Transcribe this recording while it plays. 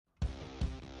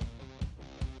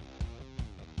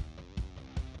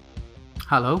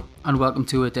Hello, and welcome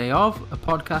to A Day Of, a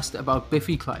podcast about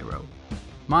Biffy Clyro.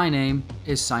 My name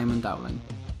is Simon Dowling.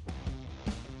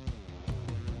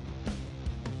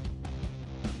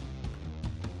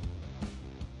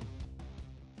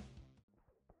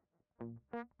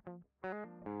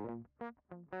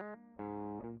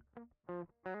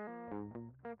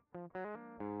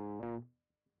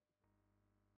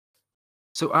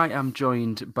 So I am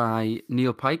joined by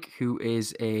Neal Pike, who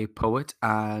is a poet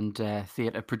and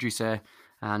theatre producer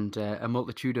and a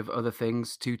multitude of other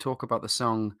things, to talk about the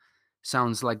song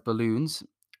Sounds Like Balloons.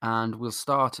 And we'll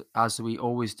start, as we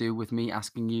always do, with me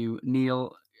asking you,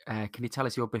 Neal, can you tell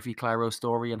us your Biffy Clyro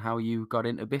story and how you got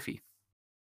into Biffy?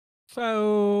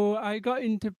 So I got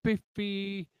into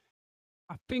Biffy,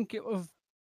 I think it was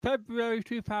February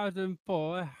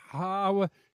 2004. I was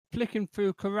flicking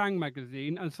through Kerrang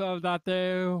magazine and saw that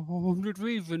 100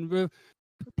 Reasons were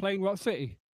playing Rock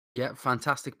City. Yeah,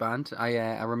 fantastic band.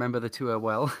 I remember the tour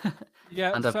well,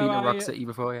 Yeah, and I've so been to Rock I, City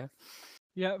before.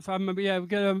 Yeah, so I remember, we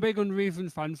get a big 100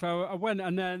 Reasons fan. So I went,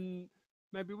 and then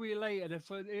maybe a week later, they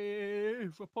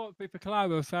said, support Biffy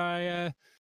Clyro. So I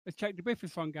checked the Biffy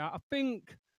song out. I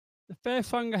think the first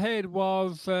song I heard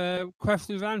was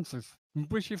Questions and Answers,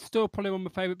 which is still probably one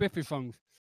of my favourite Biffy songs.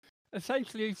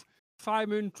 Essentially,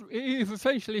 Simon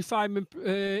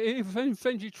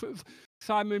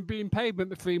being pavement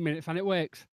for 3 minutes, and it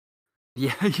works.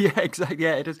 yeah, yeah, exactly.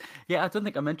 Yeah, it is. Yeah, I don't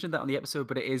think I mentioned that on the episode,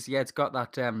 but it is. Yeah, it's got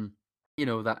that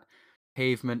that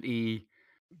pavementy,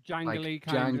 like Jangly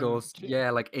kind of. jangles.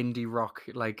 Yeah, like indie rock,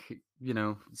 like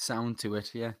sound to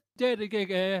it. Yeah. Did a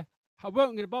gig. I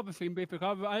wasn't going to bother seeing Biffy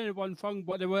Clyro. I only one song,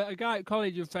 but there were a guy at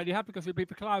college who said he had to go see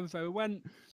Biffy Clyro, so we went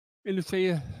in the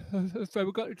sea. So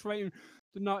we got the train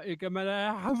to Nottingham, and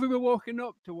as we were walking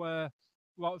up to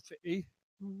Rock City,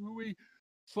 we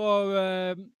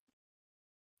saw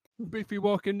Biffy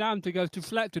walking down to go to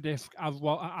Selector Disc,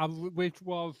 which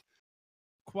was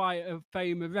quite a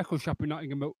famous record shop in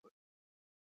Nottingham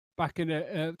back in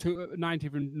the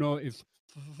 90s and noughties.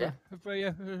 Yeah.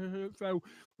 So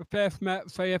we first met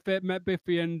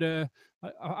Biffy and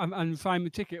signed the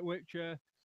ticket, which I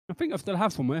think I still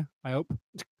have somewhere. I hope.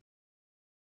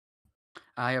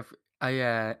 I have.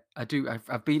 I do.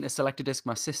 I've been to Selected Disc.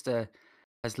 My sister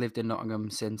has lived in Nottingham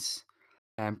since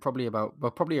probably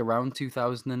around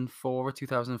 2004 or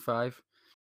 2005.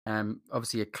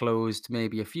 Obviously it closed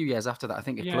maybe a few years after that. I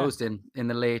think it Yeah, closed in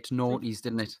the late two, noughties,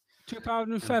 didn't it? Um,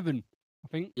 2007, I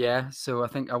think. Yeah, so I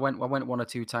think I went one or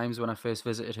two times when I first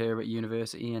visited her at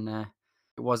university, and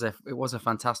it was a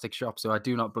fantastic shop. So I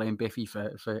do not blame Biffy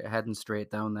for heading straight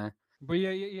down there. But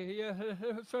yeah.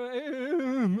 So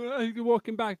as you're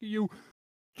walking back, you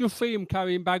just see him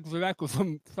carrying bags of records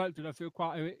from Selected. I feel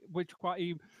quite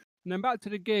even. And then back to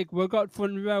the gig, we got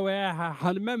front row. I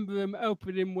remember him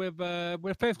opening with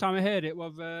the first time I heard it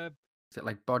was Is it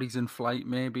like Bodies in Flight?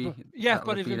 Maybe yes, that'll have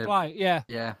Bodies in been a Flight. Yeah.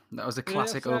 yeah. That was a Yeah,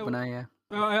 classic so opener. Yeah.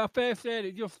 I first heard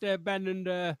it just Ben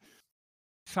and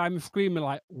Simon screaming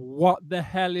like, "What the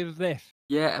hell is this?"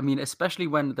 Yeah, I mean, especially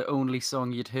when the only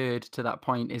song you'd heard to that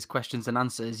point is Questions and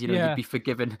Answers, you'd Yeah, be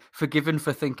forgiven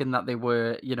for thinking that they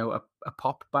were, a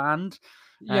pop band.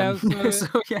 yeah. So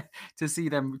So yeah, to see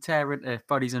them tear into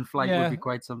Bodies in Flight would be yeah,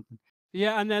 quite something.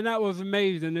 yeah, and then that was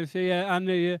amazing. You see, and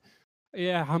the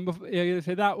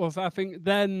so that was I think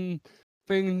then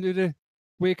thing the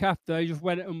week after I just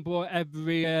went and bought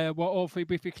every all three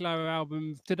Biffy Clyro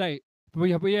albums to date. But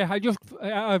yeah,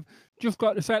 I've just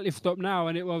got the set list up now,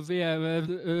 and it was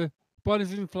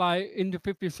Bodies in Flight, Into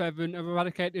 57,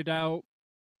 Eradicated Out,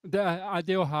 The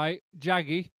Ideal Height,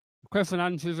 Jaggy, Question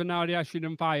Answers, and Now the Ashes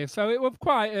and Fire. So it was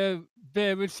quite a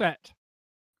varied set, to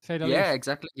say the Yeah, least.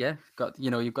 exactly. Yeah,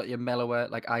 you've got your mellower,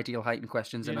 like Ideal Height and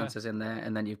Questions and Yeah, Answers in there,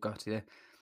 and then you've got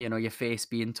your face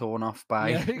being torn off by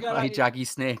yeah, you got by that. Jaggy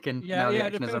Snake, and Yeah, Now the yeah. The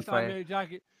Action is on first time fire.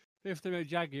 first time I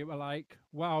Jaggy, it were like,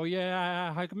 wow,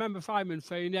 yeah. I can remember Simon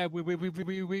saying, yeah, we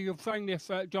sang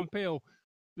this John Peel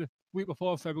the week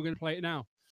before, so we're going to play it now.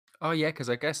 Oh yeah, because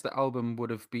I guess the album would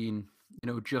have been,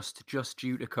 just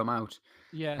due to come out.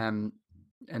 Yeah, Um,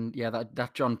 and yeah,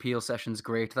 that John Peel session's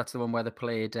great. That's the one where they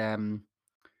played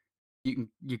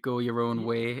You Go Your Own y-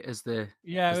 Way as the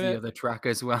yeah. as the other track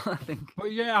as well, I think.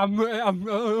 But yeah, I'm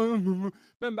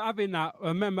remember having that. I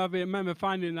remember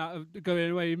finding that going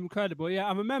away incredible. Yeah,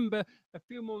 I remember a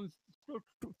few months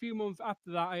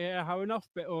after that. Yeah, I was in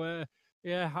hospital.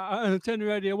 I turned the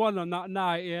radio on that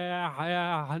night.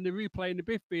 Yeah, and they replaying the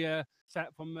Biffy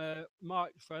set from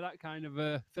March. So that kind of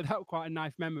so that was quite a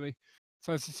nice memory.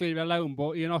 So to see you alone,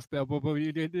 but you're in hospital, but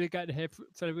you did get to hear.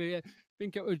 So I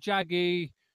think it was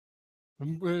Jaggy.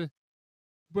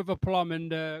 With a plum and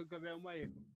go their own way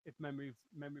if memory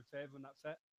serves on that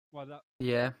set. Well, that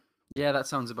Yeah. Yeah, that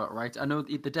sounds about right. I know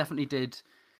they definitely did,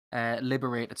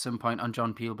 Liberate at some point on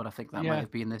John Peel, but I think that might yeah,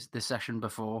 have been this session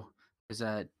before, 'cause,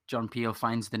 John Peel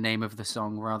finds the name of the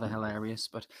song rather hilarious,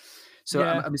 but so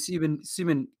I'm yeah, I'm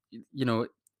assuming, you know,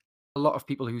 a lot of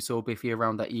people who saw Biffy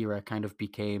around that era kind of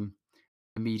became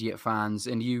immediate fans,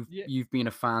 and yeah. you've been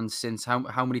a fan since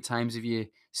how many times have you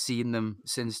seen them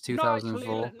since Not actually,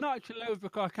 2004? not actually loads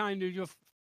because I kind of just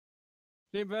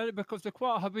didn't really because the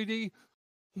quite really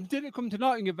didn't come to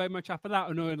Nottingham very much after that,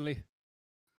 annoyingly.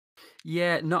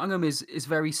 Yeah, Nottingham is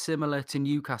very similar to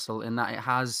Newcastle in that it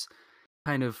has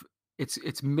kind of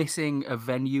it's missing a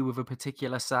venue of a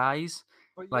particular size.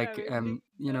 But yeah, Like, you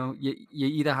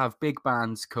either have big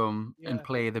bands come and yeah,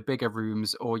 play the bigger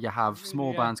rooms, or you have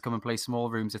small yeah, bands come and play small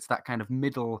rooms. It's that kind of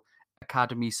middle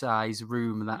academy size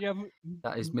room that yeah.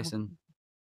 that is missing.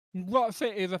 What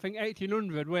city is I think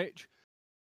 1800, which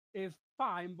is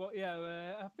fine, but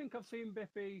yeah, I think I've seen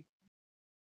Biffy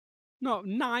not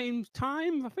 9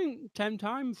 times, I think 10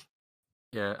 times.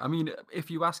 Yeah, I mean, if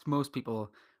you ask most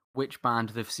people which band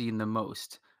they've seen the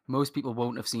most people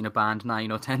won't have seen a band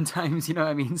 9 or 10 times, you know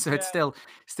what I mean? So it's Yeah, still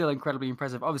incredibly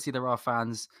impressive. Obviously, there are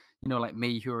fans, like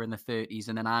me, who are in the 30s,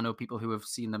 and then I know people who have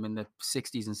seen them in the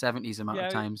 60s and 70s amount of yeah,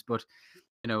 times, but,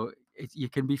 you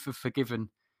can be forgiven,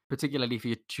 particularly if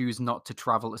you choose not to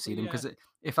travel to see them. yeah. Because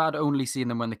if I'd only seen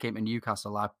them when they came to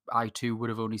Newcastle, I too would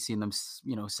have only seen them,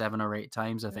 7 or 8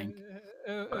 times, I Uh, think.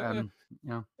 uh, But, uh, uh, you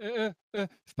know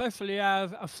especially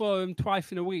as I saw him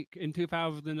twice in a week in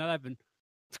 2011.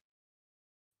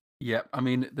 Yeah, I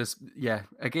mean,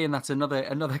 again, that's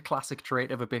another classic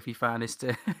trait of a Biffy fan is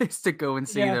to is to go and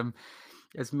see Yeah, them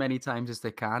as many times as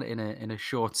they can in a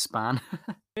short span.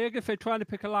 I guess they're trying to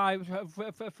pick a live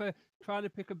for trying to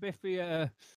pick a Biffy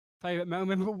favorite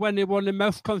moment when they're one of the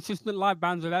most consistent live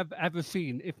bands I've ever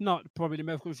seen. If not, probably the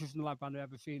most consistent live band I've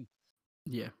ever seen.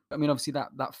 Yeah, I mean, obviously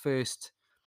that first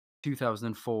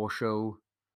 2004 show,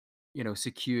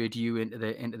 secured you into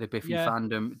the Biffy Yeah.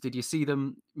 fandom. Did you see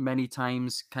them many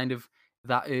times, kind of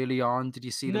that early on? Did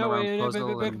you see them No, around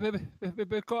Puzzle and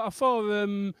because I saw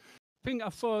I think I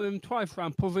saw them twice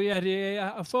around Puzzle.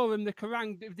 Yeah, I saw them the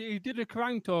Kerrang. They did a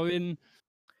Kerrang tour in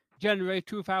January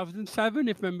 2007,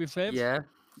 if memory serves, yeah,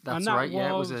 and that's that right. Yeah,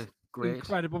 it was was a great.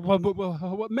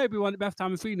 incredible. Maybe one of the best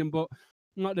time I've seen them, but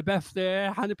not the best.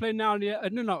 And they play now, no,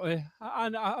 not.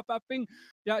 And I think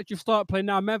they actually started playing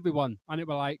now, everyone, and it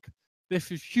was like,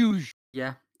 this is huge.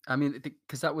 Yeah, I mean,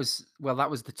 because that was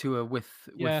the tour with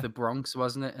Yeah, the Bronx,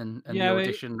 wasn't it? And the yeah,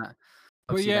 audition that but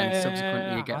obviously then subsequently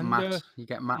yeah, and You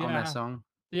get Matt on their yeah. song.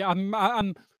 Yeah, I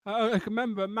can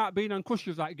remember Matt being on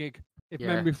Cush's that gig. If Yeah.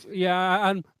 memory, yeah,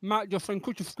 and Matt just and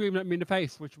Cush screaming at me in the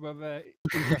face, which was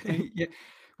interesting. Yeah.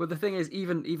 Well, the thing is,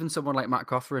 even someone like Matt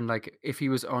Cothran, like if he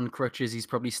was on crutches, he's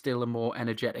probably still a more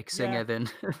energetic Yeah, singer than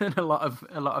than a lot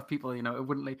of people. It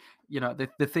wouldn't like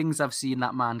the things I've seen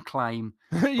that man climb.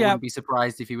 I yeah, wouldn't be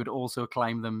surprised if he would also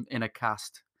climb them in a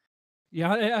cast.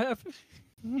 yeah.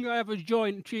 I have a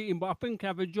joint cheating, but I think I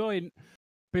have a joint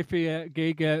Biffy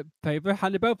gig favour,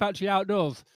 and they're both actually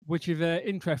outdoors, which is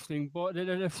interesting. But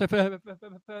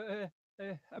a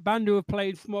band who have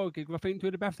played small gigs, I think two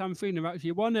of the best I've seen them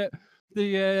actually. One at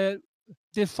the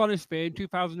Dysphonosphere in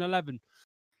 2011.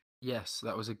 Yes,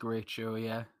 that was a great show.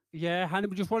 Yeah. Yeah, and it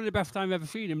was just one of the best I've ever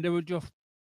seen them. They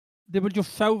were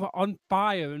just so on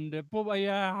fire, and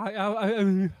yeah,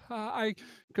 I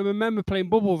can remember playing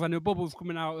bubbles and the bubbles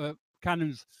coming out of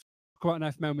cannons. Quite a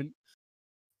nice moment.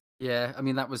 Yeah, I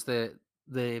mean that was the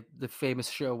famous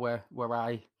show where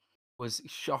I was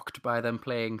shocked by them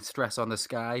playing "Stress on the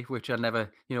Sky," which I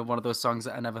never, one of those songs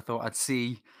that I never thought I'd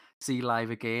see live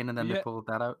again, and then they Yeah, pulled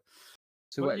that out.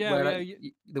 So but yeah, yeah, yeah,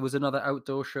 there was another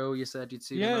outdoor show you said you'd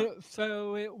seen them yeah. at?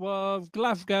 So it was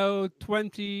Glasgow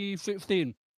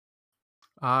 2016.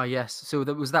 Ah, yes. So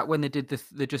that was that when they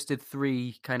just did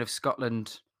three kind of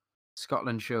Scotland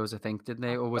shows, I think, didn't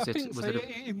they? Or I was it think so. was it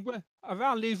Yeah, a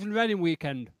around Leeds and Reading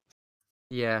weekend.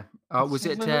 yeah? Was So,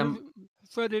 it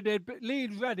so they did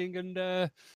Leeds, Reading,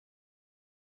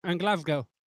 and Glasgow.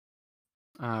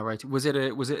 Right. Was it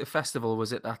a festival?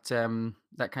 Was it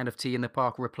that kind of Tea in the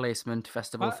Park replacement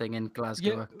festival Uh, thing in Yeah,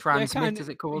 Glasgow? yeah, Transmit, is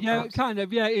it called, yeah, perhaps? kind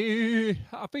of, yeah.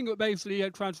 I think it basically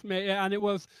transmit, yeah, and it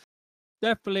was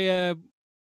definitely, I'm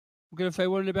gonna say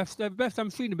one of the best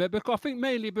I've seen of it because I think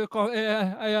mainly because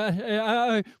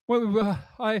when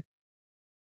I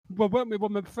went with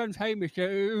one of my friends, Hamish,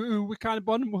 we kind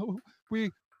of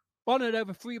we bonded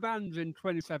over three bands in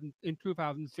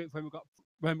 2006 when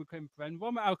we became friends.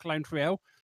 One with Alkaline Trio,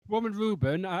 one with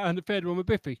Ruben, and the third one with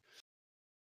Biffy.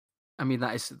 I mean,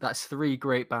 that's 3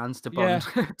 great bands to bond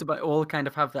Yeah, to all kind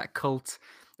of have that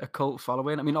a cult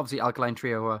following. I mean, obviously, Alkaline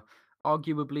Trio are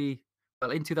arguably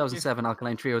well, in if 2007,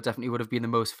 Alkaline Trio definitely would have been the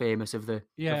most famous of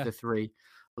yeah. the 3,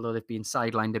 although they've been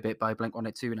sidelined a bit by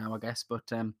Blink-182 now, I guess, but,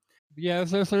 Yeah,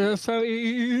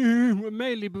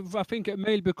 mainly, I think it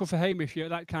mainly because of Hamish, yeah,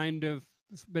 that kind of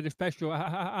bit of special.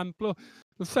 And plus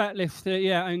the set list,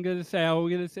 yeah, I'm gonna say I'm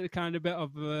gonna say the kind of bit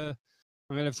of.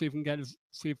 I'm gonna see if we can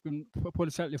see if we can put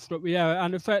a set list up. Yeah,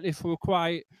 and the set list were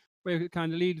quite where it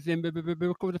kind of leads in, because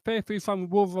the first three songs,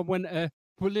 Wolves of Winter,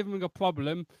 we're living a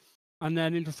problem, and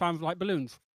then into sounds like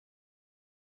balloons.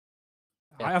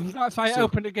 yeah. That's how I So,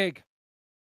 opened the gig.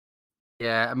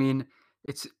 yeah, I mean,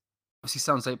 it's obviously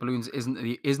Sounds Like Balloons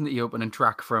isn't the opening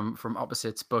track from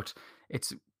Opposites, but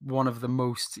it's one of the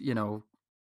most,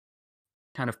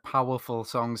 kind of powerful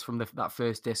songs from that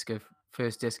first disc of Yeah,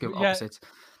 Opposites.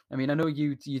 I mean, I know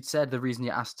you'd said the reason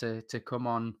you asked to come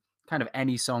on kind of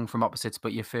any song from Opposites,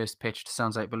 but your first pitched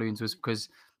Sounds Like Balloons was because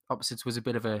Opposites was a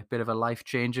bit of a life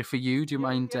changer for you. Do you yeah,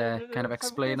 mind yeah. kind of So we're gonna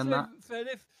explaining say that?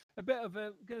 this a bit of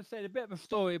a gonna say a bit of a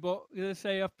story, but gonna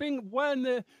say I think when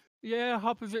the yeah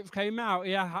Opposites came out,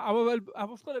 yeah, I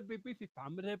was gonna be a Biffy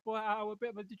fan, but boy, I was a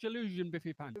bit of a disillusioned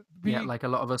Biffy fan. Yeah, like a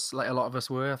lot of us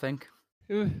were, I think.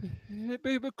 Uh,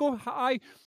 because I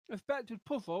expected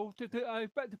Puzzle I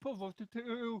expected Puzzle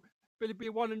to really be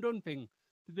a one and done thing.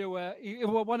 To do well,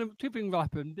 one of two things will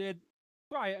happen. They'd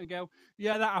try it and go,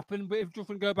 yeah, that happened, but it's just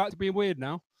gonna go back to being weird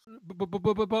now. But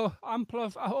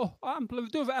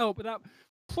Amplif does help, but that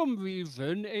for some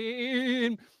reason,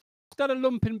 instead of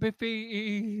lumping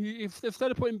Biffy, if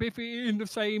instead of putting Biffy in the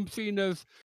same scene as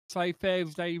say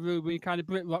Thursday Ruby kind of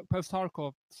Brit rock post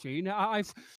hardcore scene, for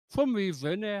some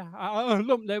reason I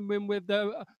lump them in with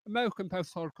the American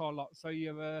post hardcore lot. So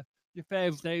your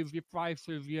Thursdays, your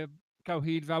Prices, your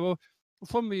Coheed Vowel. For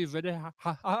some reason,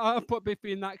 I put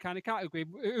Biffy in that kind of category,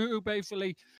 who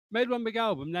basically made one big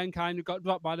album, then kind of got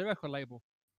dropped by the record label,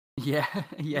 Yeah,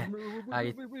 yeah.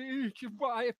 I which is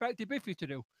what I expected Biffy to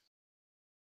do.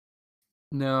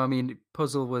 No, I mean,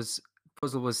 Puzzle was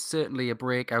certainly a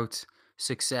breakout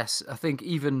success. I think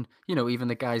even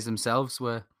the guys themselves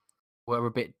were a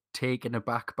bit taken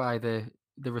aback by the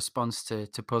response to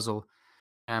Puzzle.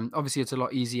 Obviously, it's a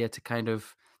lot easier to kind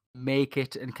of make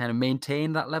it and kind of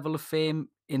maintain that level of fame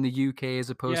in the UK as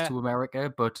opposed Yeah, to America,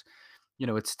 but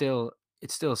it's still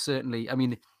certainly. I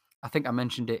mean, I think I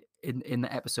mentioned it in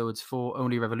the episodes for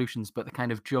Only Revolutions, but the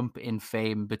kind of jump in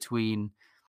fame between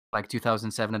like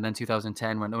 2007 and then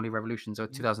 2010 when Only Revolutions or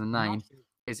 2009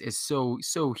 massive. is so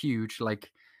huge.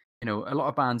 Like, a lot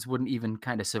of bands wouldn't even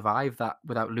kind of survive that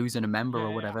without losing a member or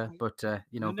Yeah, whatever. But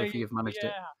and Biffy they, have managed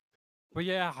it. but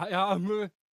yeah, I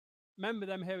remember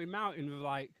them hearing Mountain was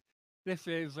like, this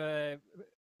is kind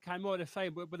of more the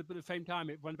same, but at the same time,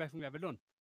 it's one of the best thing we've ever done.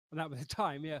 And that was the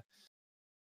time, yeah.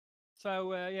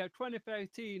 So, yeah,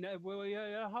 2013, well,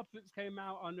 yeah, Opposites came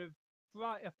out on the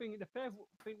right. I think the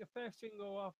first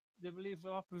single off the release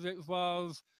of Opposites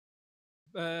was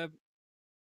uh,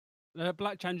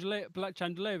 Black Chandelier, if I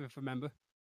remember.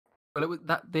 Well, it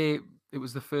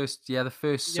was the first Yeah,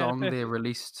 the song first, they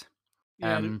released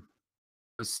yeah, um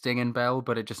was Stinging Bell,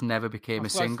 but it just never became a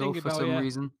that's what I was single thinking for about, some yeah.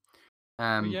 reason.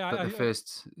 But yeah, But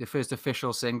the first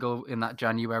official single in that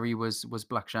January was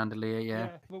Black Chandelier, yeah.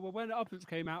 yeah. Well, when the Opposites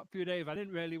came out a few days, I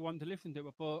didn't really want to listen to it.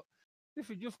 I thought,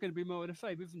 this is just going to be more of the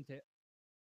same, isn't it?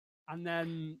 And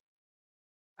then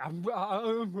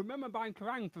I remember buying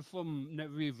Kerrang for some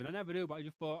reason. I never do, but I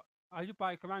just thought I just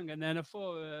buy Kerrang, and then I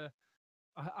saw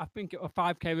I think it was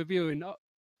 5K review in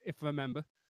if I remember.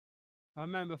 I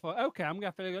remember I thought, okay, I'm gonna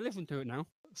have to go listen to it now.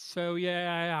 So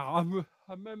yeah, I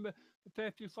remember the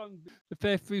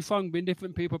first three songs being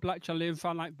different people. Black Charlie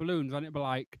sound like balloons, and it be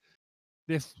like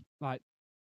this, like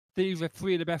these are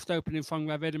three of the best opening songs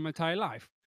I've heard in my entire life.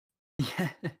 Yeah.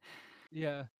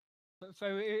 Yeah.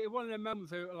 So one of the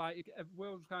moments where like it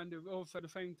was kind of also at the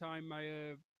same time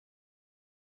my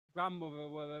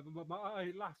grandmother,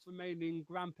 my last remaining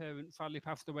grandparent sadly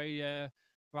passed away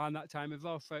around that time as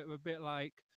well. So it was a bit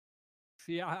like,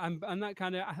 see, and that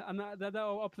kind of, and that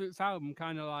Opposites album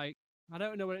kind of like, I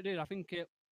don't know what it did. I think it,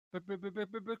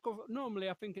 because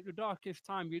normally I think at the darkest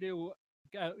time you do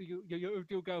you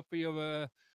do go for your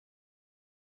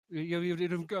you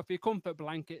do go for your comfort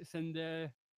blankets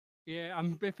and yeah,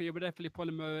 I'm Biffy. I would definitely put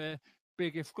him a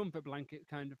biggest comfort blanket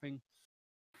kind of thing.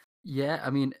 Yeah,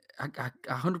 I mean, I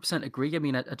 100% agree. I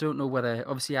mean, I don't know whether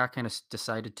obviously I kind of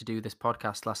decided to do this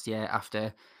podcast last year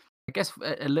after, I guess,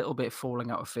 a little bit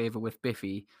falling out of favor with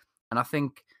Biffy. And I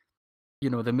think,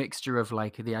 the mixture of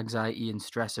like the anxiety and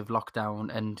stress of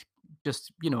lockdown and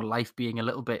just, life being a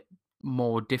little bit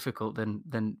more difficult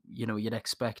than you'd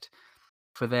expect.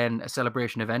 For then a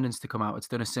celebration of endings to come out, it's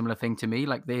done a similar thing to me.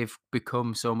 Like they've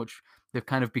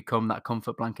kind of become that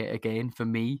comfort blanket again for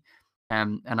me.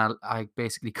 And I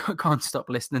basically can't stop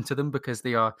listening to them because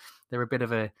they're a bit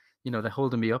of a they're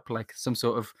holding me up like some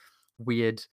sort of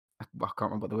weird. I can't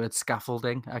remember what the word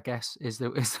scaffolding. I guess is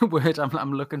the is the word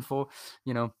I'm looking for.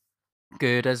 You know,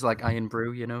 girders like iron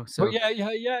brew. But So yeah,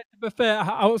 to be fair,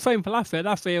 I was saying for last year,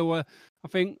 I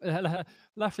think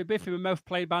last year Biffy were most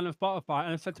played band on Spotify,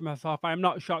 and I said to myself, "I am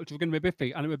not shocked it was gonna be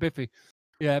Biffy," and it was Biffy.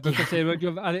 Yeah, because yeah, they were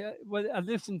just I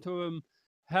listened to him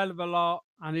hell of a lot,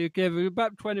 and he gave it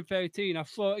about 2013. I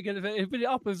thought again, it's really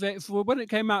opposite. So when it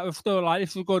came out, it was still like,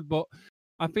 "This was good," but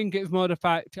I think it's more the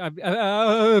fact,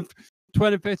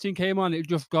 2013 came on, it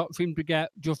just got seemed to get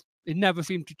just it never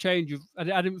seemed to change. I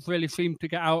didn't really seem to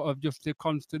get out of just the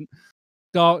constant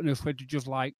darkness, which is just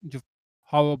like just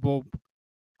horrible,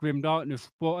 grim darkness.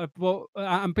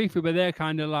 And people were there,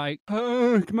 kind of like,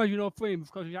 imagine all three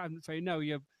because you haven't say no.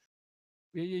 You're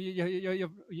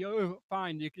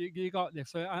fine. You got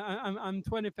this. And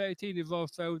 2013 is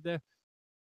also the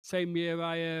same year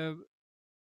I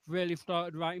really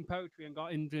started writing poetry and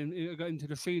got into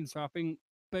the scene. So I think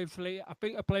basically, I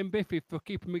think I blame Biffy for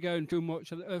keeping me going too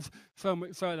much, so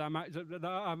much so that that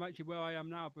I'm actually where I am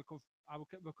now because I was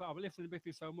listening to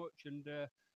Biffy so much and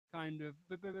kind of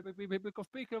because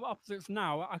speaking of opposites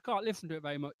now, I can't listen to it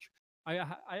very much. I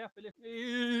have to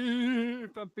listen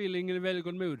if I'm feeling in a really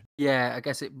good mood. yeah, I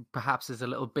guess it perhaps is a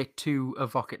little bit too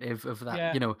evocative of that,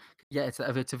 Yeah, yeah, it's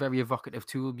a very evocative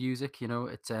Tool music,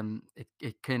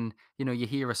 it can, you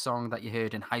hear a song that you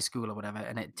heard in high school or whatever,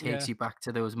 and it takes yeah. you back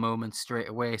to those moments straight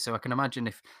away. So I can imagine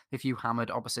if you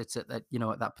hammered opposites at at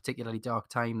that particularly dark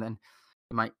time, then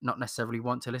you might not necessarily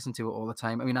want to listen to it all the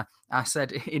time. I mean, I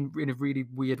said in a really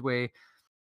weird way,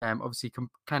 obviously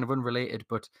kind of unrelated,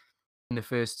 but in the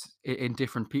first in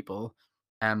different people,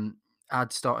 um,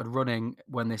 I'd started running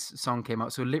when this song came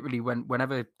out. So literally,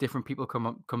 whenever different people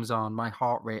comes on, my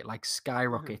heart rate like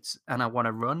skyrockets, and I want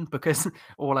to run because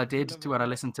all I did Love to it, when I yeah.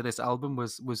 listened to this album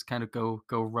was kind of go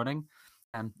running,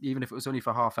 even if it was only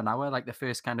for half an hour. Like the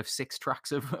first kind of six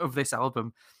tracks of this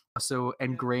album are so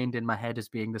Yeah, ingrained in my head as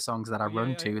being the songs that I yeah,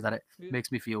 run yeah, to that it yeah.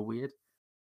 makes me feel weird.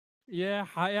 Yeah,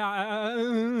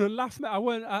 last minute I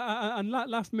went and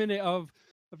last minute of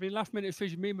I mean last minute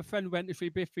decision. Me and my friend went to see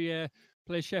Biffy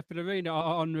play Sheffield Arena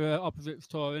on Opposites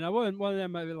tour, and I weren't one of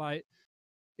them that were like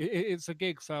it's a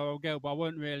gig, so I'll go. But I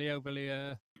weren't really overly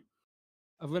I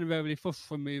wasn't overly fussed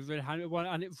for me,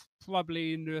 and it's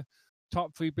probably in the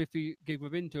top three Biffy gig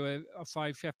we've been to a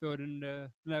five Sheffield and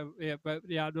no yeah, but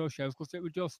the outdoor shows because it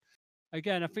was just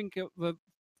again I think at the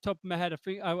top of my head I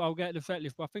think I'll get the set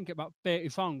list, but I think about 30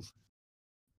 songs.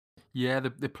 Yeah,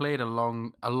 they played a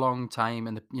long time,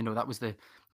 and that was the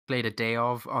played a day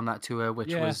of on that tour,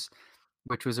 Yeah.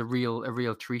 which was a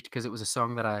real treat because it was a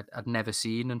song that I'd never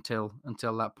seen until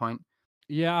that point.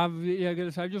 Yeah,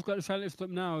 gonna say I just got the set list up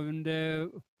now, and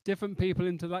different people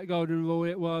into that golden rule.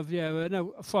 It was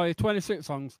no, sorry, 26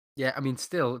 songs. Yeah, I mean,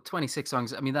 still 26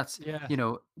 songs. I mean, that's Yeah,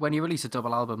 when you release a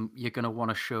double album, you're gonna want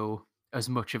to show as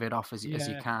much of it off as you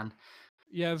yeah, can.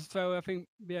 yeah. So I think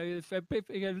so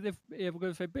Biffy, we're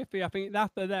gonna say Biffy. I think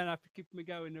after then I have to keep me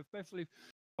going, especially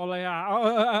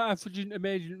Oxygen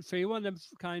Emergency. One of them's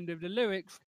kind of the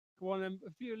lyrics. One of them,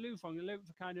 a few loose songs. The lyrics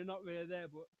are kind of not really there,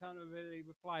 but kind of really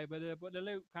reply. But the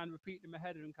lyrics kind of repeat in my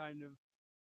head and kind of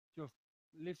just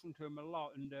listen to him a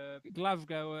lot. And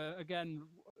Glasgow again,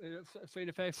 seen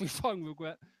a faithful song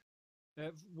regret.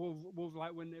 Wolves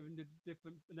like when they're in the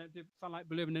different, and they sound like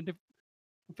Blue, and then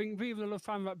I think people love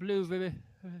sound like blues really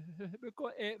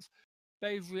because it's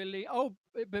basically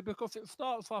because it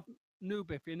starts off new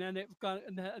biffy and then it's got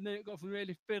and then it got some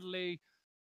really fiddly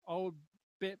old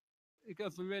bit. It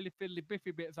got some really fiddly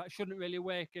biffy bits that shouldn't really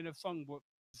work in a song, but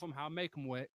somehow make them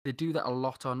work. They do that a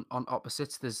lot on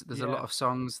opposites. There's a lot Yeah, of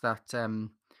songs that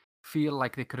feel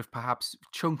like they could have perhaps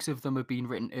chunks of them have been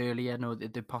written earlier. No,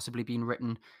 they've possibly been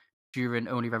written during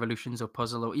Only Revolutions or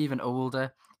Puzzle or even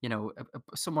older.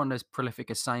 Someone as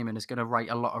prolific as Simon is going to write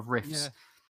a lot of riffs, yeah.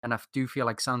 and I do feel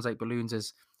like Sounds Like Balloons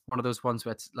is one of those ones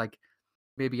where it's like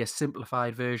maybe a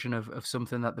simplified version of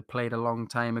something that they played a long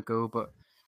time ago. But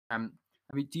I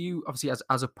mean, do you obviously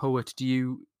as a poet, do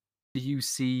you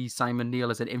see Simon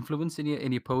Neal as an influence in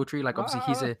your poetry? Like obviously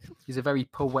he's Uh, a very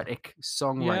poetic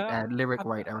yeah, lyric I,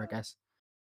 writer, I guess.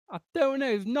 I don't know.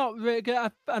 It's not really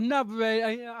good. I've never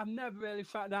really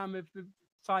sat down with the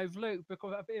five loops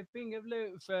because I think of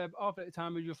loops half at the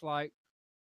time are just like,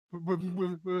 what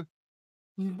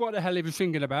the hell are you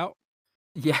thinking about?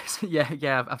 Yes, yeah,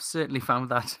 yeah. I've certainly found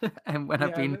that, and when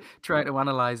I've Yeah, been trying to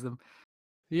analyze them.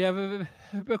 Yeah,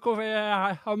 because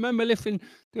I remember listening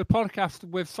to a podcast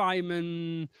with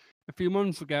Simon a few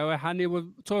months ago, and he was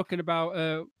talking about,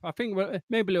 I think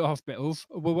maybe little hospitals.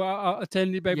 We were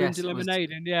attending Baby Yes, into it was.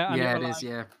 Lemonade, and yeah, and it Yeah, was it is. like,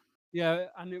 Yeah, yeah,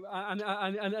 and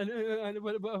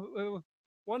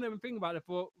one of the thing about it,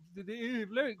 but the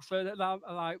lyrics for that are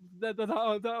like that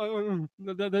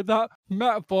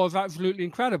metaphor is absolutely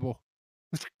incredible.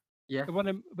 yeah, But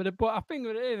I think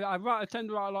what it is, I tend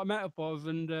to write a lot of metaphors,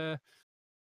 and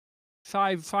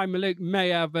Simon Malik may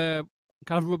have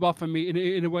kind of rub off on me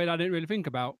in a way that I didn't really think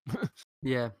about.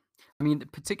 yeah. I mean,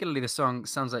 particularly the song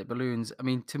 "Sounds Like Balloons." I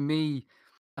mean, to me,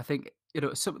 I think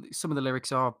some of the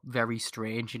lyrics are very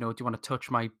strange. Do you want to touch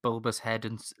my bulbous head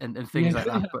and things Yeah, like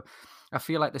that? But I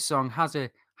feel like the song has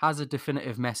a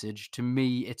definitive message. To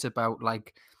me, it's about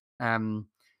like um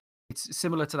it's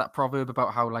similar to that proverb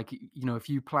about how, like, if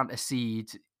you plant a seed,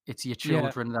 yeah, your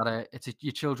children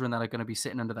that are gonna be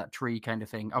sitting under that tree kind of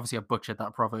thing. Obviously, I butchered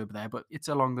that proverb there, but it's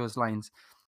along those lines.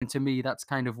 And to me, that's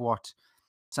kind of what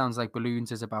Sounds Like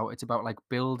Balloons is about. It's about, like,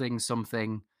 building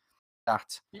something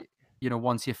that, y-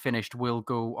 once you're finished, will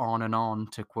go on and on,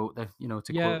 to quote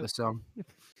yeah. the song. I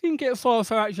think it's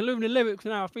also actually looking at the lyrics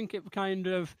now. I think it kind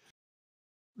of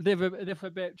they're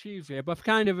a bit cheesy, but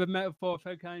kind of a metaphor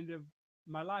for kind of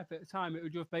my life at the time. It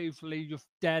was just basically just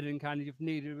dead and kind of just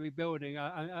needed rebuilding.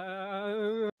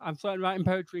 I'm starting writing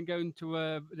poetry and going to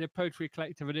the poetry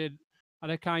collective I did,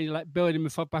 and I kind of like building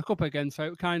myself back up again. So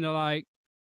it kind of like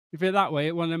if you're that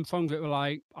way, one of them songs that were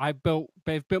like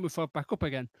they've built myself back up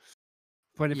again.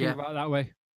 When you think Yeah. about it that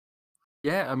way.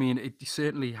 Yeah, I mean, it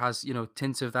certainly has,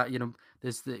 tints of that.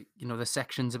 There's the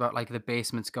sections about like the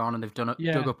basement's gone and they've dug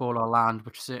Yeah, up all our land,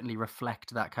 which certainly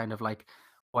reflect that kind of like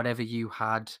whatever you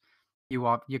had,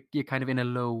 you're kind of in a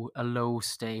low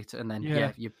state, and then yeah.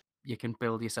 yeah, you can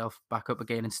build yourself back up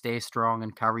again and stay strong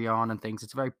and carry on and things.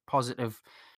 It's a very positive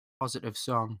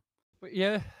song. But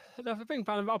yeah, that's the thing,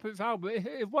 fan of opposite album.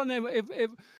 If one of them, if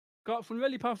got some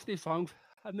really positive songs,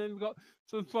 and then we've got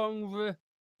some songs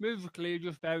musically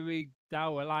just very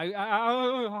dour. Like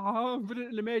but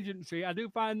in emergency, I do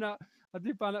find that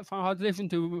song hard to listen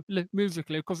to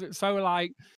musically because it's so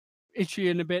like itchy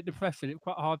and a bit depressing. It's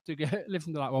quite hard to get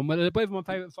listen to that one. But they're both my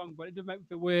favourite songs, but it does make me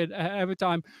feel weird every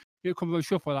time it comes on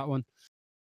shuffle. That one,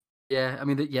 Yeah, I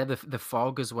mean, the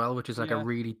fog as well, which is like a yeah,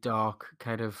 really dark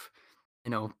kind of,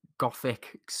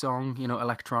 gothic song,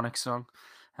 electronic song.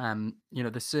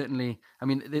 There's certainly, I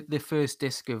mean, the first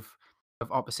disc of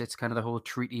Opposites, kind of the whole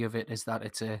treaty of it is that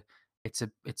it's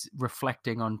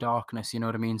reflecting on darkness. You know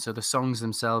what I mean? So the songs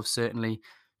themselves certainly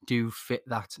do fit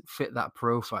that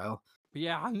profile. but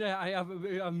yeah, and I have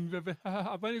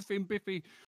I've only seen Biffy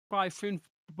try since,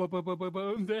 but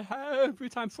every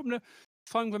time some of the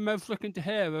songs I'm most looking to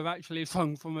hear are actually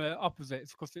songs from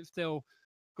opposites because it's still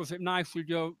because it's nice with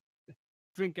your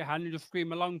drink a hand and just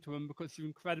scream along to them because you're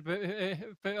incredible.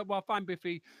 Well, I find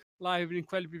Biffy live an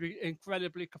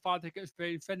incredibly cathartic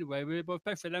experience anyway. But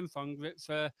especially them songs, it's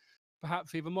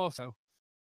perhaps even more so.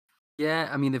 Yeah,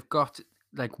 I mean, they've got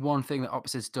like one thing that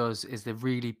Opposites does is they've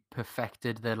really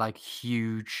perfected their like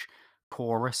huge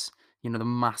chorus, the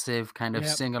massive kind of Yeah,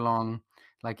 sing along,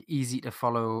 like easy to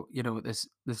follow. There's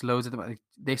loads of them. Like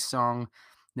this song,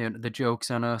 the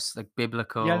jokes on us, like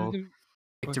yeah, they biblical, do.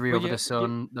 victory But over yeah, the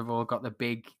sun. They've all got the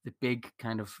big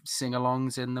kind of sing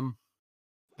alongs in them.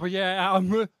 but yeah,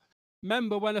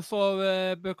 remember when I saw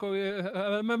I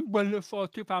remember when I saw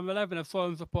 2011, I saw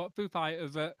them support Foo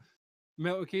Fighters at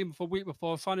Milton Keynes for a week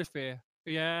before Sonosphere.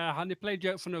 Yeah, and they played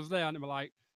jokes when I was there, and they were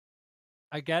like,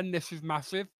 again, this is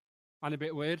massive and a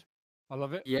bit weird. I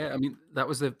love it. Yeah, I mean,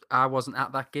 I wasn't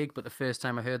at that gig, but the first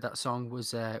time I heard that song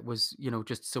was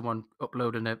just someone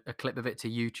uploading a clip of it to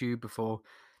YouTube before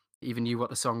even knew what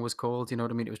the song was called. You know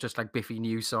what I mean? It was just like Biffy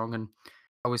new song, and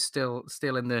I was still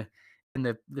in the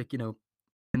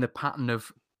pattern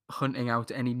of hunting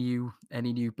out any new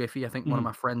Biffy. I think one of Mhm.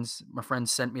 my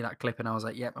friends sent me that clip, and I was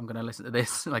like, "Yep, I'm gonna listen to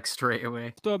this like straight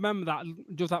away." Still remember that,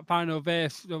 just that final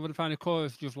verse over the final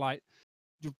chorus, just like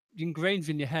just ingrained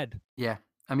in your head. Yeah,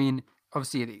 I mean,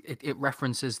 obviously it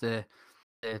references the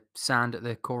sand at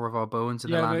the core of our bones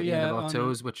and the Yeah, land but at the end of yeah, our on a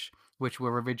toes, which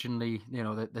were originally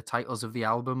the titles of the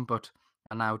album, but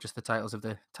are now just the titles of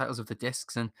the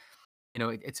discs. And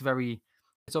it's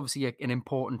obviously an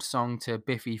important song to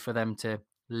Biffy for them to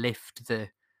lift the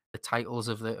titles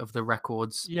of the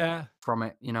records yeah. from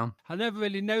it. I never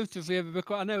really noticed the other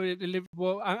because I know the lyrics.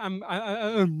 Well, I'm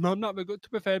not very good. To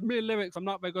be fair, me and lyrics, I'm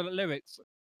not very good at lyrics.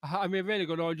 I'm really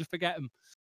good, or I just forget them.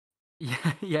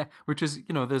 Yeah, yeah, which is,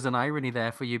 there's an irony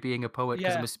there for you being a poet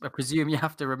because Yeah, I presume you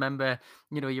have to remember,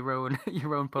 your own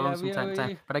your own yeah, poems from time to time.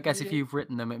 yeah, But I guess if yeah. you've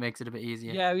written them, it makes it a bit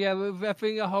easier. Yeah, well, I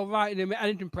think the whole writing and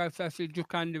editing process is just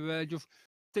kind of just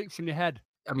sticks in your head.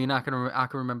 I mean, I can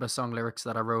remember song lyrics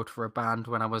that I wrote for a band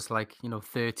when I was like,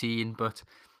 13, but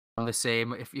I'm the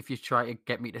same. If you try to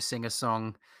get me to sing a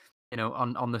song,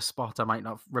 on the spot, I might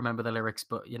not remember the lyrics,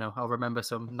 but I'll remember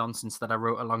some nonsense that I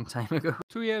wrote a long time ago.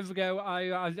 2 years ago,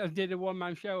 I did a one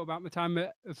man show about my time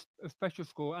at a special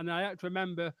school, and I had to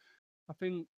remember. I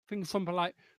think something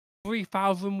like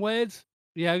 3,000 words.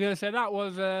 Yeah, I'm gonna say that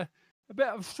was a bit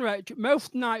of a stretch.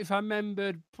 Most nights I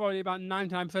remembered probably about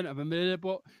 99% of them,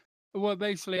 but it was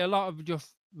basically a lot of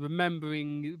just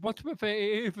remembering. But to be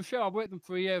fair, for sure, I've written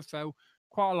 3 years, so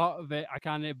quite a lot of it I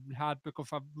kind of had because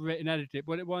I've written edited it.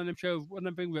 But it one of them shows, one of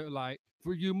them things that like,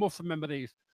 you must remember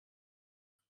these.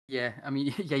 Yeah, I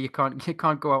mean, yeah, you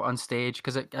can't go out on stage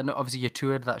because I know obviously you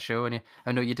toured that show, and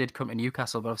I know you did come to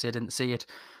Newcastle, but obviously I didn't see it.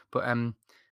 But when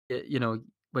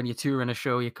you're touring a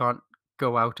show, you can't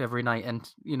go out every night and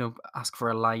ask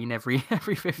for a line every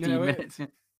every You 15 know, minutes. Yeah,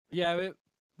 yeah,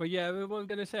 but yeah, what I'm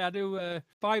gonna say, I do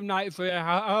 5 nights for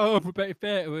over Betty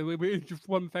Theatre, which is just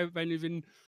one of my favourite venues in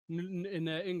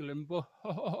England. But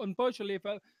unfortunately,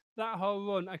 for that whole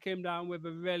run, I came down with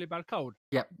a really bad cold.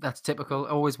 yeah, that's typical.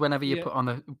 Always Yeah, whenever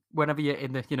you're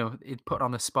in the it put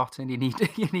on the spot and you need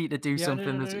you need to do yeah.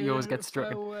 something, you always get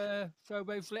struck. So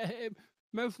basically,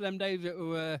 most of them days it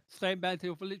were staying bed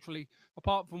till for literally,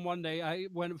 apart from one day I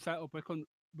went and set up. I couldn't.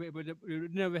 We were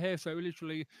never here, so we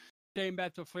literally stay in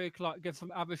bed till 3 o'clock, get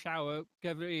some, have a shower,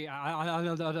 get to eat. I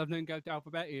didn't go to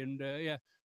Alphabetti, and yeah,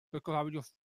 because I was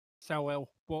just so ill.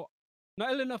 But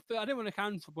not ill enough that I didn't want to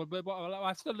cancel, but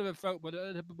I still have a throat. But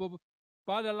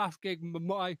by the last gig,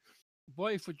 my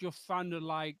voice was just sounded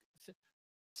like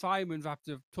Simon's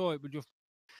after tour. It was just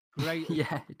great.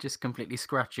 Yeah, just completely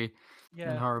scratchy and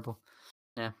Yeah. horrible.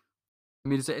 Yeah. I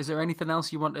mean, is there anything else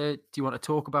do you want to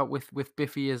talk about with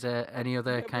Biffy? Is there any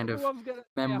other Yeah, kind but of I was gonna say,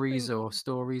 memories or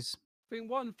stories?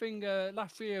 one thing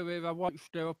last year is I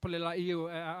watched probably like you.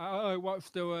 I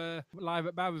watched the live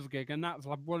at Barrow's gig, and that's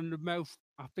like one of the most.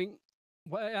 I think,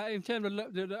 well, in terms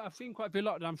of I've seen quite a few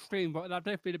lot that I'm streamed, but that's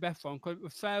definitely the best one because it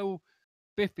was so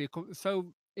biffy, 'cause it was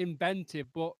so inventive,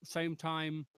 but same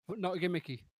time not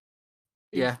gimmicky.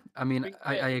 Yeah, It's I mean, think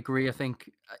I agree. I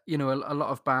think a lot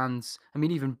of bands. I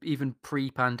mean, even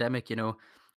pre-pandemic,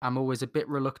 I'm always a bit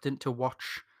reluctant to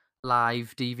watch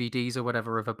live DVDs or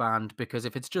whatever of a band because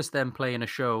if it's just them playing a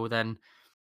show, then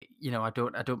I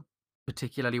don't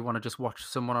particularly want to just watch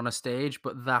someone on a stage.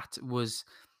 But that was,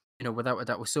 without a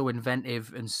doubt, was so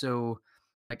inventive and so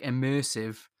like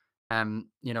immersive.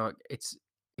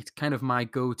 It's kind of my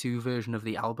go-to version of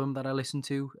the album that I listen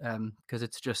to, because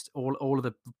it's just all of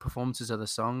the performances of the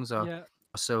songs yeah.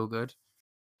 are so good.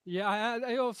 Yeah,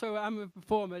 I also am a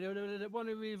performer. One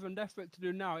of the reasons I'm desperate to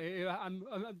do now, I'm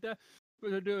desperate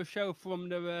to do a show from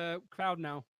the crowd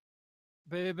now.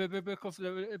 Because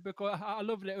I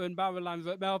loved it when Barrowlands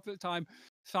at the time.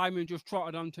 Simon just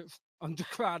trotted onto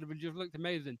crowd and just looked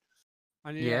amazing.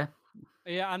 And yeah,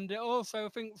 Yeah, yeah, and also I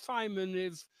think Simon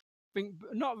is,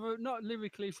 not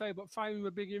lyrically so, but Simon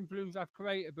a big influence I've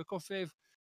created because there's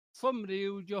somebody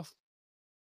who just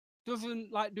doesn't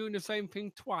like doing the same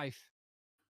thing twice.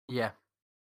 yeah,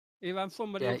 If I'm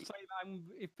somebody yeah, who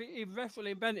say if wrestling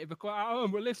invented, because I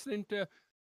remember listening to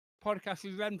podcasts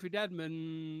with Renfrey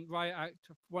Deadman right at,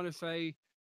 want to say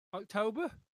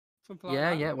October, something like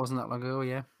yeah, that. yeah. It wasn't that long ago.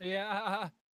 Yeah, Yeah,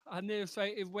 I near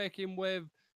say he's working with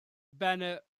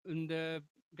Bennett and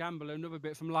Gambler and other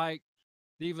bits. I'm like,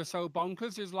 these are so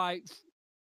bonkers. It's like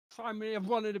Simon of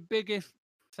one of the biggest,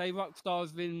 say, rock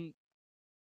stars in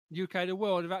UK, the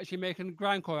world, of actually making a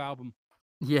grindcore album.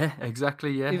 yeah,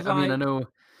 exactly. Yeah, It's I mean, I like, know.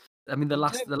 I mean, the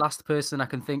last they- the last person I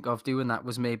can think of doing that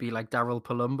was maybe like Daryl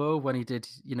Palumbo when he did,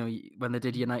 when they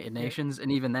did United yeah, Nations,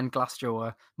 and even then Glassjaw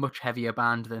are much heavier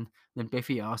band than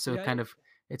Biffy are, so yeah, kind of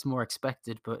it's more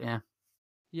expected. But yeah,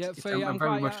 yeah. So I'm yeah, I'm very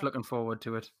quite, much looking forward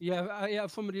to it. yeah, yeah.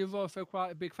 Somebody who's also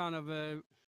quite a big fan of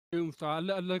Doomstar.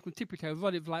 I like with Tippy Toes.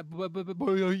 What it's like, we're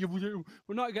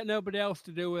not getting nobody else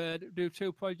to do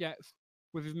two projects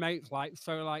with his mates, like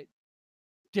so, like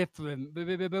different.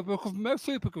 Because most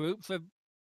super groups are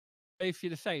basically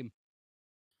the same.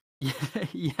 Yeah,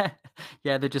 yeah,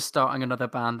 yeah. They're just starting another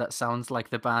band that sounds like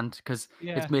the band because it's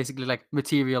Yeah, basically like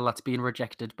material that's been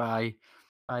rejected by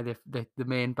the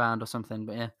main band or something.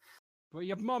 But yeah. but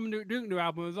your mom Duke new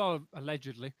album as well,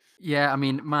 allegedly. Yeah, I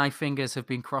mean, my fingers have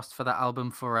been crossed for that album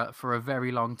for a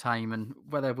very long time, and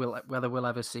whether we'll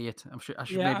ever see it, I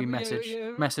should Yeah, maybe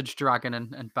yeah, message Dragon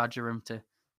and badger him to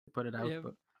put it out. yeah.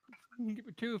 But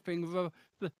two things.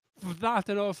 For that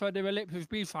and also the Ellipsis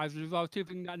B-sides as well. Two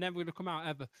things that are never going to come out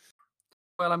ever.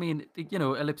 Well, I mean,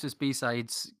 Ellipsis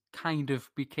B-sides kind of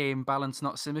became Balance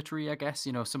Not Symmetry, I guess.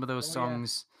 Some of those Oh yeah.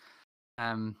 songs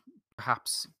um,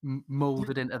 perhaps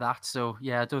molded into that. So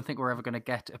yeah, I don't think we're ever going to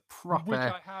get a Which proper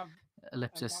I have and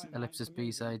Ellipsis mine, like, it's Ellipsis amazing.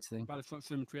 B-sides thing. But it's not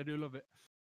symmetry. I do love it.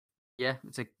 Yeah,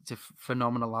 it's a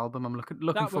phenomenal album. I'm looking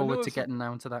That one forward to also getting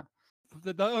down to that.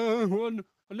 the one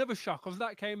another shock of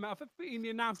that came out. I think he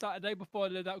announced that a day before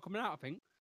that coming out. I think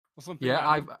or something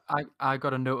Yeah, random. I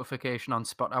got a notification on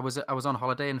Spot. I was on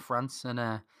holiday in France and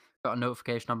got a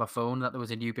notification on my phone that there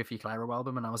was a new Biffy Clyro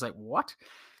album, and I was like, "What?"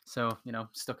 So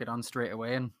stuck it on straight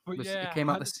away, and But it yeah, came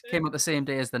I out had the this came same. out the same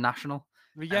day as the National.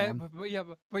 Um, But yeah,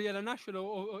 the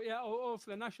national, yeah,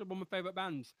 also the national, one of my favorite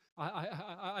bands.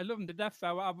 I love them to death.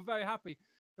 So I was very happy.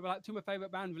 They were like two of my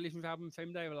favorite bands releasing their album the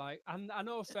same day. Like, and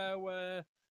also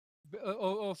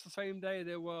also same day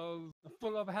there was a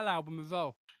Full of Hell album as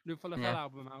well. New Full of Hell yeah,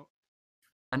 album out,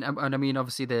 and I mean,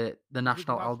 obviously the which is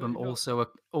National album absolutely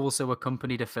nuts. also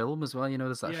accompanied a film as well.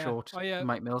 There's that Yeah. short Oh yeah.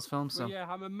 Mike Mills film. But So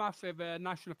yeah, I'm a massive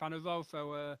national fan as well.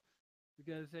 So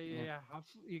you're gonna say yeah. yeah,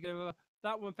 you're gonna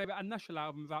that one favorite and national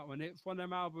album. That one, it's one of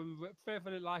them albums. Fair, I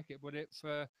didn't like it, but it's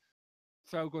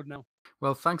so good now.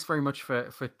 Well, thanks very much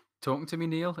for talking to me,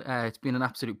 Neil. It's been an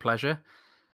absolute pleasure,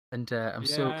 and I'm Yeah,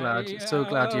 so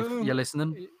glad you're yeah,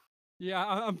 listening. yeah.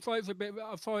 I'm sorry it's a bit.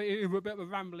 I'm sorry it was a bit of a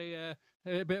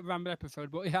bit of a rambly episode,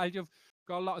 but yeah, I just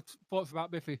got a lot of thoughts about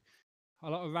Biffy, a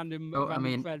lot of Oh, I random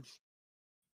mean, threads.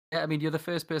 yeah, I mean, you're the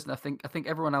first person. I think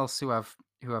everyone else who I've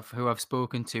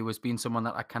spoken to has been someone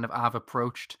that I kind of have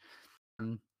approached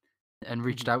and, and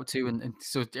reached Mhm. out to, and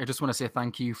so I just want to say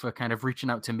thank you for kind of reaching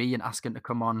out to me and asking to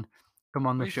come on the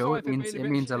Well, show. sorry It for means being a it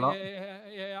bit. means a lot.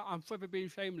 Yeah. I'm sorry for being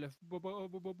shameless, but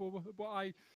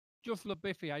I just love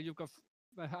Biffy. I just got.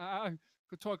 I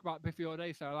could talk about Biffy all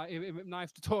day, so like it's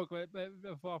nice to talk for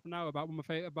half an hour about one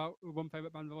favorite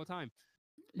band of all time.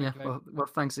 Yeah, Thank you. well,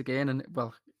 thanks again, and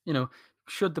well,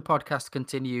 should the podcast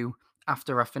continue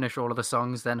after I finish all of the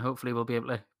songs, then hopefully we'll be able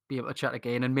to chat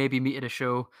again and maybe meet at a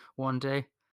show one day.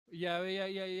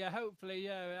 Yeah. Hopefully,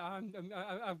 yeah.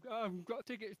 I've got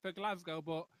tickets for Glasgow,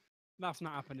 but that's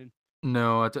not happening.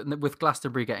 No, I don't, with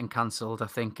Glastonbury getting cancelled, I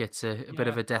think it's a bit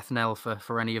of Yeah, a death knell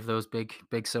for any of those big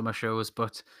summer shows.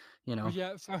 But but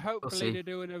yeah. So we'll hopefully see. they're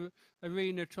doing a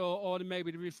arena tour, or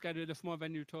maybe they reschedule a small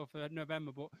venue tour for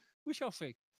November. But we shall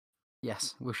see.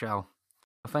 Yes, we shall.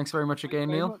 Well, thanks very much Thank you again,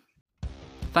 very Neil. much.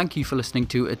 Thank you for listening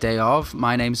to A Day Of.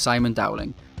 My name's Simon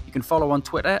Dowling. You can follow on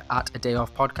Twitter at A Day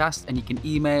Of Podcast, and you can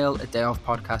email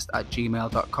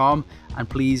adayofpodcast@gmail.com. And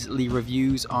please leave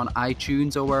reviews on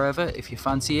iTunes or wherever if you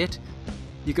fancy it.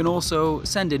 You can also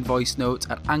send in voice notes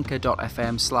at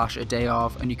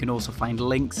anchor.fm/adayof, and you can also find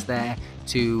links there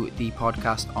to the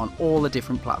podcast on all the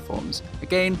different platforms.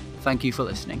 Again, thank you for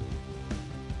listening.